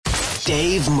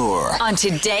Dave Moore on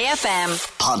Today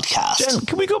FM podcast. Jen,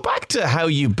 can we go back to how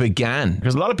you began?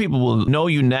 Because a lot of people will know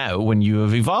you now when you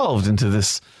have evolved into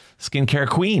this skincare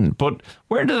queen. But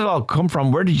where did it all come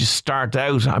from? Where did you start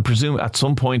out? I presume at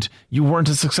some point you weren't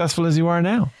as successful as you are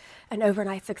now. An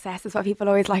overnight success is what people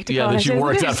always like to call it. Yeah, that you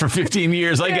worked at for 15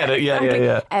 years. I get it. Yeah, exactly.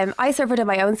 yeah. I suffered in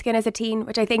my own skin as a teen,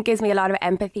 which I think gives me a lot of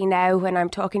empathy now when I'm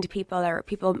talking to people, or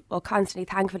people will constantly,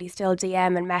 thankfully, still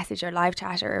DM and message or live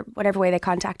chat or whatever way they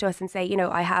contact us and say, you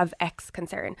know, I have X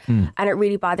concern. And it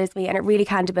really bothers me and it really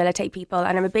can debilitate people.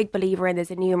 And I'm a big believer in there's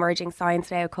a new emerging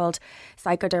science now called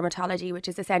psychodermatology, which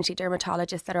is essentially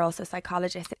dermatologists that are also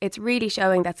psychologists. It's really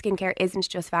showing that skincare isn't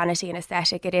just vanity and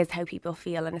aesthetic. It is how people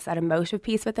feel and it's that emotive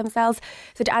piece with themselves.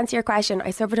 So to answer your question,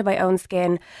 I suffered in my own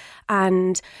skin,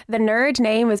 and the nerd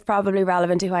name is probably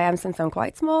relevant to who I am since I'm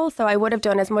quite small. So I would have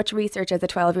done as much research as a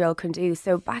 12-year-old can do.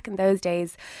 So back in those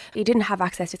days, you didn't have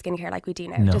access to skincare like we do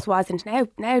now. No. It just wasn't.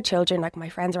 Now children, like my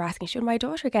friends, are asking, should my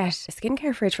daughter get a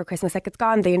skincare fridge for Christmas? Like it's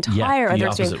gone the entire the other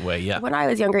opposite extreme. way, yeah. When I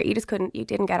was younger, you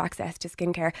didn't get access to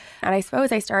skincare. And I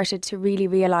suppose I started to really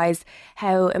realise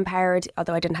how empowered,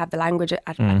 although I didn't have the language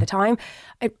at the time,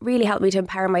 it really helped me to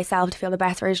empower myself, to feel the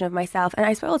best version of myself. And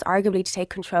I suppose arguably to take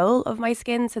control of my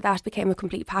skin. So that became a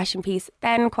complete passion piece.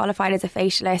 Then qualified as a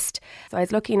facialist. So I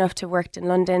was lucky enough to work in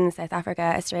London, South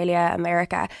Africa, Australia,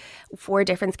 America, 4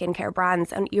 different skincare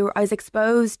brands. And I was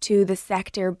exposed to the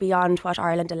sector beyond what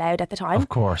Ireland allowed at the time. Of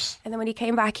course. And then when you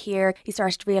came back here, you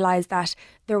started to realise that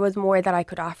there was more that I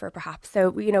could offer perhaps.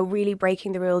 So, you know, really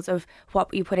breaking the rules of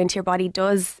what you put into your body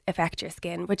does affect your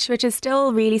skin, which is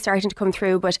still really starting to come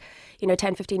through. But, you know,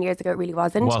 10, 15 years ago, it really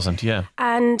wasn't. Yeah.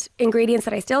 And ingredients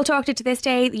that I still talk to this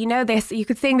day, you know this, you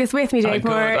could sing this with me, Dave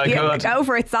Moore. I could. Go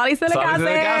for it. Salicylic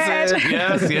acid.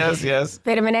 Yes.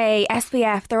 Vitamin A,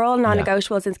 SPF, they're all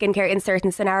non-negotiables in skincare in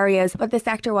certain scenarios, but the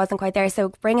sector wasn't quite there. So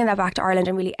bringing that back to Ireland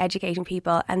and really educating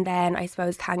people. And then I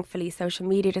suppose, thankfully, social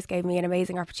media just gave me an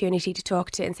amazing opportunity to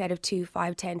talk to, instead of 2,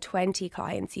 5, 10, 20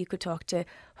 clients, you could talk to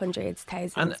hundreds,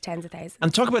 thousands, tens of thousands.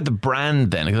 And talk about the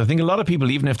brand then, because I think a lot of people,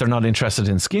 even if they're not interested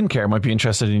in skincare, might be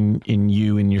interested in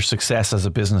you, in your success as a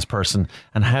business person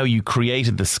and how you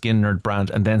created the Skin Nerd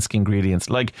brand and then Skingredients.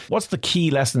 Like, what's the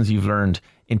key lessons you've learned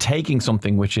in taking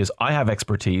something which is, I have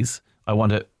expertise, I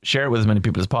want to share it with as many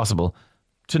people as possible,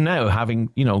 to now having,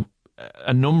 you know,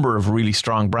 a number of really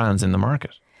strong brands in the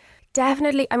market?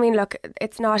 Definitely. I mean, look,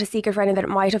 it's not a secret for anyone that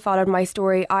might have followed my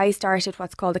story. I started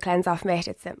what's called a cleanse off mitt.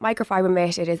 It's a microfiber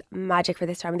mitt. It is magic for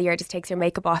this time of the year. It just takes your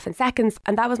makeup off in seconds.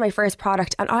 And that was my first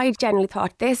product. And I genuinely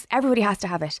thought, everybody has to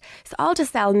have it. So I'll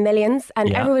just sell millions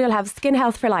and everybody will have skin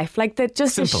health for life. Like the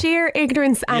sheer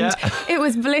ignorance. And it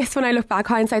was bliss when I look back.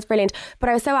 Hindsight's brilliant. But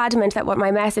I was so adamant that what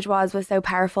my message was so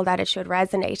powerful that it should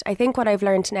resonate. I think what I've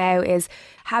learned now is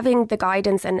having the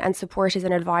guidance and supporters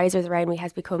and advisors around me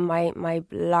has become my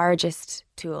largest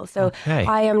tool. So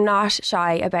I am not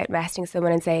shy about messaging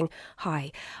someone and saying,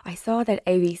 hi, I saw that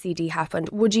ABCD happened.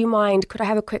 Would you mind? Could I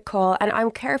have a quick call? And I'm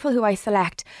careful who I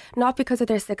select, not because of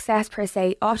their success per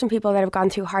se. Often people that have gone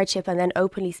through hardship and then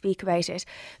openly speak about it,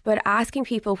 but asking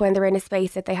people when they're in a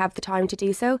space that they have the time to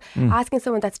do so, asking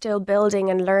someone that's still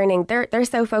building and learning. They're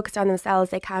so focused on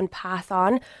themselves they can pass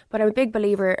on. But I'm a big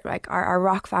believer, like our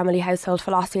Rock family household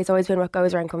philosophy has always been what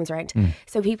goes around comes around.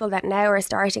 So people that now are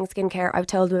starting skincare, I've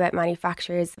told them about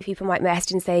manufacturers. People might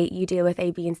message and say, you deal with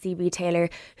A, B and C retailer.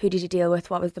 Who did you deal with?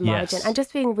 What was the margin? And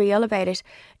just being real about it.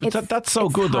 That's so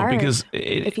good though, because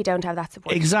if you don't have that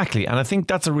support. Exactly. And I think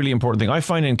that's a really important thing. I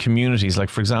find in communities, like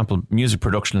for example, music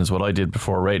production is what I did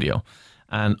before radio.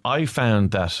 And I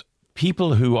found that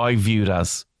people who I viewed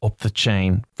as up the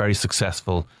chain, very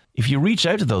successful, if you reach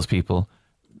out to those people,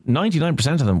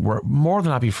 99% of them were more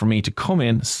than happy for me to come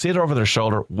in, sit over their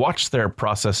shoulder, watch their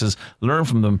processes, learn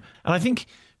from them. And I think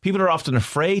people are often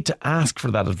afraid to ask for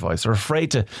that advice, or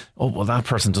afraid to, that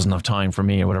person doesn't have time for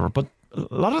me or whatever. But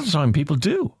a lot of the time people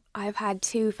do. I've had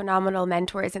 2 phenomenal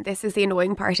mentors, and this is the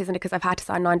annoying part, isn't it? Because I've had to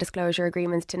sign non-disclosure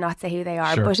agreements to not say who they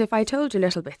are. Sure. But if I told you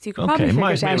little bits, you could probably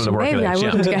figure it out, and maybe I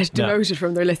wouldn't get demoted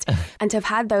from their list. And to have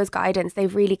had those guidance,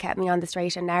 they've really kept me on the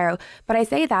straight and narrow. But I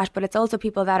say that, but it's also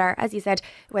people that are, as you said,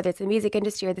 whether it's the music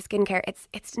industry or the skincare,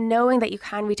 it's knowing that you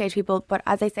can reach out to people. But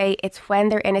as I say, it's when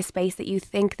they're in a space that you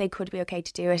think they could be okay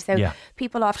to do it. So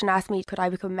people often ask me, could I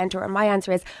become a mentor? And my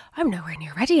answer is, I'm nowhere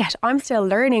near ready yet. I'm still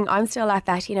learning. I'm still at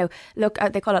that, look,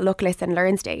 they call it look, listen,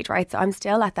 learn stage, right? So I'm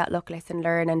still at that look, listen,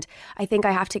 learn, and I think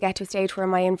I have to get to a stage where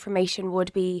my information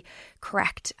would be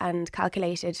correct and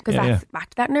calculated, because that's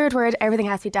back to that nerd word, everything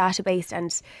has to be data-based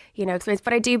and experience.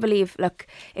 But I do believe, look,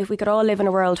 if we could all live in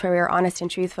a world where we were honest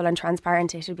and truthful and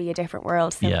transparent, it would be a different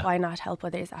world. So why not help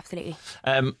others? Absolutely.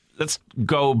 let's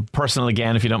go personal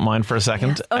again, if you don't mind, for a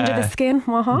second. Yes, under the skin.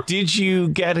 Did you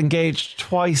get engaged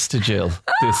twice to Jill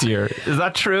this year? Is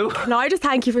that true? No, I just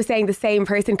thank you for saying the same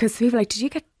person, because people are like, did you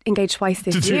get engaged twice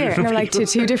this year? And I'm like, to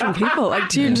two different people. Like,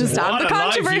 do you understand the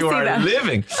controversy? You are then?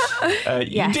 living.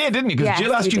 You did, didn't you? Because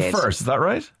Jill asked you first. Is that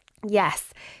right?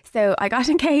 Yes. So I got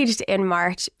engaged in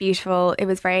March. Beautiful. It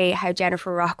was very how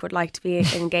Jennifer Rock would like to be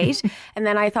engaged. And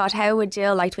then I thought, how would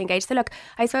Jill like to be engaged? So look,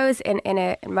 I suppose in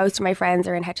most of my friends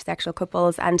are in heterosexual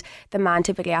couples, and the man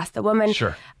typically asks the woman.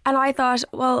 Sure. And I thought,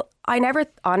 well, I never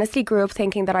honestly grew up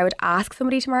thinking that I would ask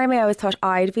somebody to marry me. I always thought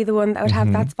I'd be the one that would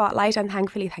have that spotlight, and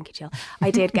thankfully, thank you, Jill,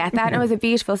 I did get that. And it was a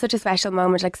beautiful, such a special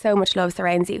moment, like so much love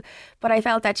surrounds you. But I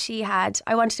felt that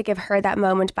I wanted to give her that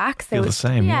moment back. So feel the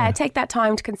same, yeah. Take that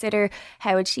time to consider,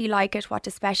 how would she like it? What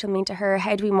does special mean to her?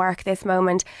 How do we mark this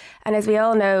moment? And as we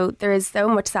all know, there is so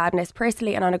much sadness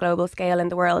personally and on a global scale in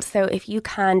the world. So if you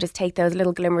can just take those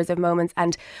little glimmers of moments,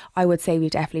 and I would say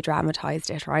we've definitely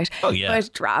dramatised it, right? Oh yeah.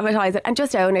 But dramatise it and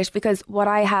just own it, because what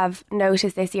I have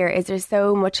noticed this year is there's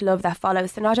so much love that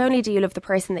follows. So not only do you love the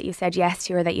person that you said yes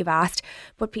to or that you've asked,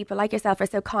 but people like yourself are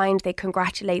so kind. They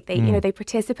congratulate, they they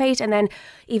participate, and then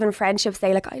even friendships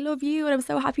say like, I love you and I'm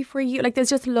so happy for you. Like, there's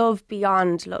just love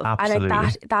beyond love. Absolutely. And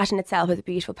like that in itself is a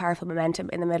beautiful, powerful momentum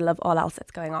in the middle of all else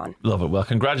that's going on. Love it. Well,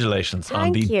 congratulations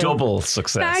on Thank the you. double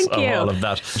success of all of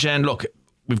that. Jen, look,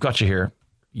 we've got you here.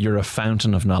 You're a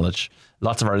fountain of knowledge.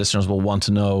 Lots of our listeners will want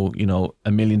to know,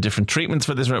 a million different treatments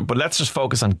for this, but let's just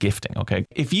focus on gifting, okay?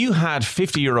 If you had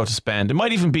 €50 to spend, it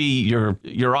might even be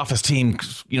your office team,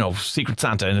 Secret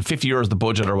Santa, and €50 the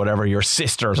budget or whatever, your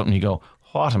sister or something, you go,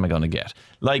 what am I going to get?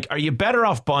 Like, are you better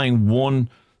off buying one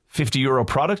 €50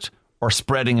 product or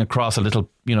spreading across a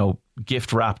little,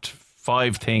 gift wrapped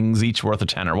 5 things, each worth a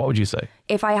tenner? What would you say?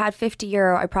 If I had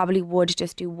 €50, I probably would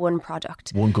just do one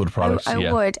product. One good product,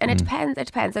 I would. And it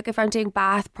depends. Like if I'm doing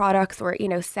bath products or,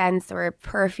 scents or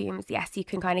perfumes, yes, you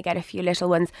can kind of get a few little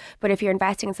ones. But if you're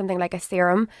investing in something like a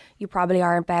serum, you probably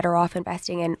are better off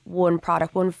investing in one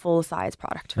product, one full-size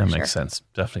product. That makes sense.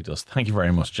 Definitely does. Thank you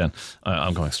very much, Jen.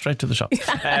 I'm going straight to the shop.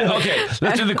 Okay,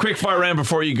 let's do the quick fire round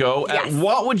before you go. Yes.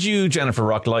 What would you, Jennifer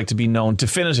Rock, like to be known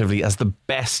definitively as the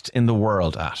best in the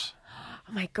world at?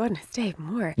 Oh my goodness, Dave,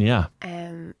 more. Yeah.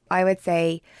 I would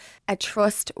say a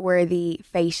trustworthy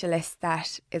facialist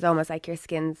that is almost like your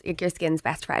skin's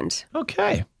best friend.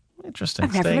 Okay. Interesting.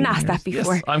 I've never been asked that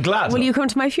before. Yes, I'm glad. Will you come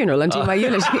to my funeral and do my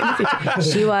eulogy in the future?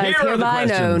 She was hereby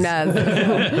known as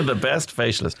the best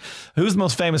facialist. Who's the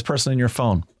most famous person in your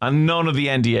phone? And none of the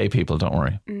NDA people, don't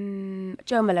worry.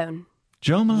 Joe Malone.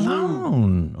 Joe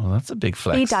Malone. Oh, that's a big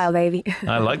flex. Speed dial, baby.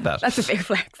 I like that. That's a big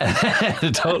flex.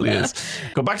 It totally is.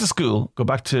 Go back to school. Go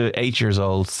back to 8 years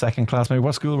old, second class maybe.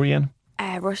 What school were you in?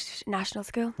 Rush National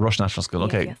School. Rush National School.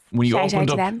 Okay. Yes. When you Shout opened out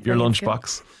to up them. your Brilliant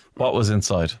lunchbox, what was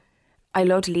inside? I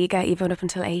loved Liga even up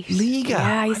until 8. Liga?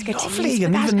 Yeah, I used to get love teased Liga. for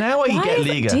And even that. now you get Why?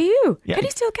 Liga. Do you? Yeah. Can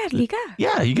you still get Liga?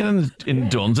 Yeah, you get in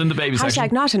Duns in the baby section.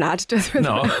 Hashtag not an ad. Just for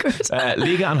No. the record.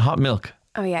 Liga and hot milk.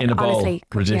 Oh yeah, in a bowl. honestly,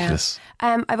 Ridiculous.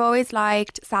 Yeah. I've always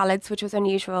liked salads, which was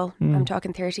unusual. I'm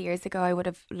talking 30 years ago. I would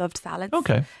have loved salads.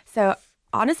 Okay. So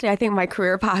honestly, I think my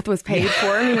career path was paid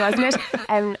for me, wasn't it?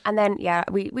 And then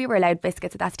we were allowed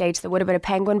biscuits at that stage. So there would have been a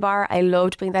penguin bar. I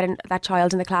loved being that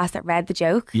child in the class that read the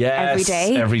joke Yes,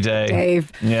 every day.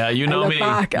 Dave. Yeah, you know me.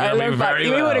 Back. You I know me look back. very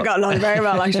We well. would have gotten on very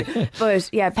well actually. But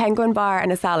yeah, penguin bar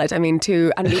and a salad. And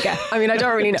Liga. I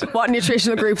don't really know what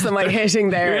nutritional groups am I hitting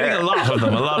there. You're hitting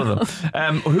a lot of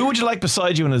them. Who would you like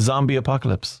beside you in a zombie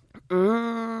apocalypse?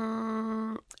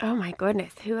 Oh my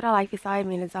goodness, who would I like beside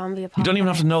me in a zombie apocalypse? You don't even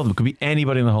have to know them. It could be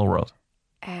anybody in the whole world.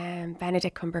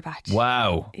 Benedict Cumberbatch.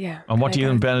 Wow. Yeah. And what do you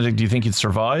and Benedict, do you think you'd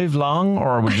survive long,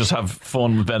 or would you just have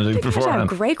fun with Benedict I have beforehand?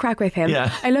 great crack with him.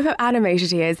 Yeah. I love how animated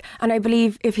he is, and I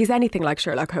believe if he's anything like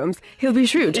Sherlock Holmes, he'll be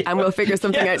shrewd and we'll figure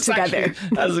something out together.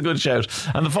 Actually, that's a good shout.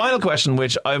 And the final question,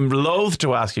 which I'm loath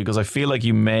to ask you because I feel like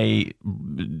you may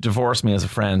divorce me as a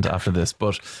friend after this,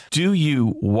 but do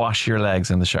you wash your legs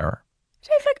in the shower?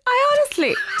 She's like, I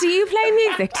honestly, do you play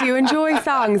music? Do you enjoy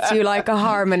songs? Do you like a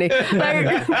harmony?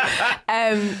 Yes,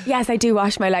 I do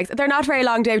wash my legs. They're not very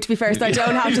long, Dave, to be fair, so I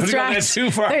don't have to stretch. Too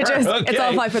far. They're just, Okay. It's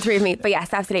all 5'3" of me. But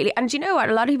yes, absolutely. And do you know what?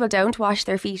 A lot of people don't wash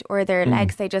their feet or their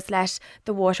legs. They just let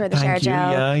the water or the shower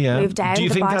gel move down Do you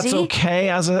the think body. that's okay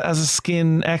as a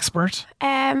skin expert?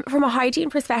 From a hygiene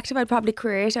perspective, I'd probably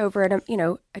query it over an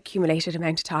accumulated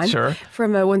amount of time. Sure.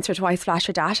 From a once or twice flash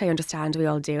or dash, I understand we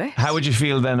all do it. How would you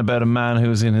feel then about a man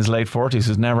who's in his late 40s 40s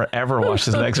who's never ever washed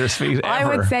his legs or his feet ever. I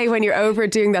would say when you're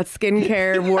overdoing that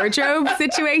skincare wardrobe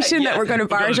situation that we're going to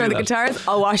barge around the guitars,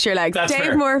 I'll wash your legs. That's Dave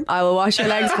fair. Moore, I will wash your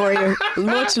legs for you.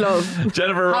 Much love.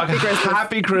 Jennifer Rock,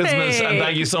 happy Christmas, Hey. and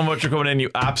thank you so much for coming in, you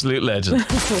absolute legend.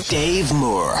 Dave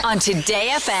Moore on Today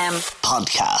FM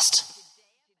podcast.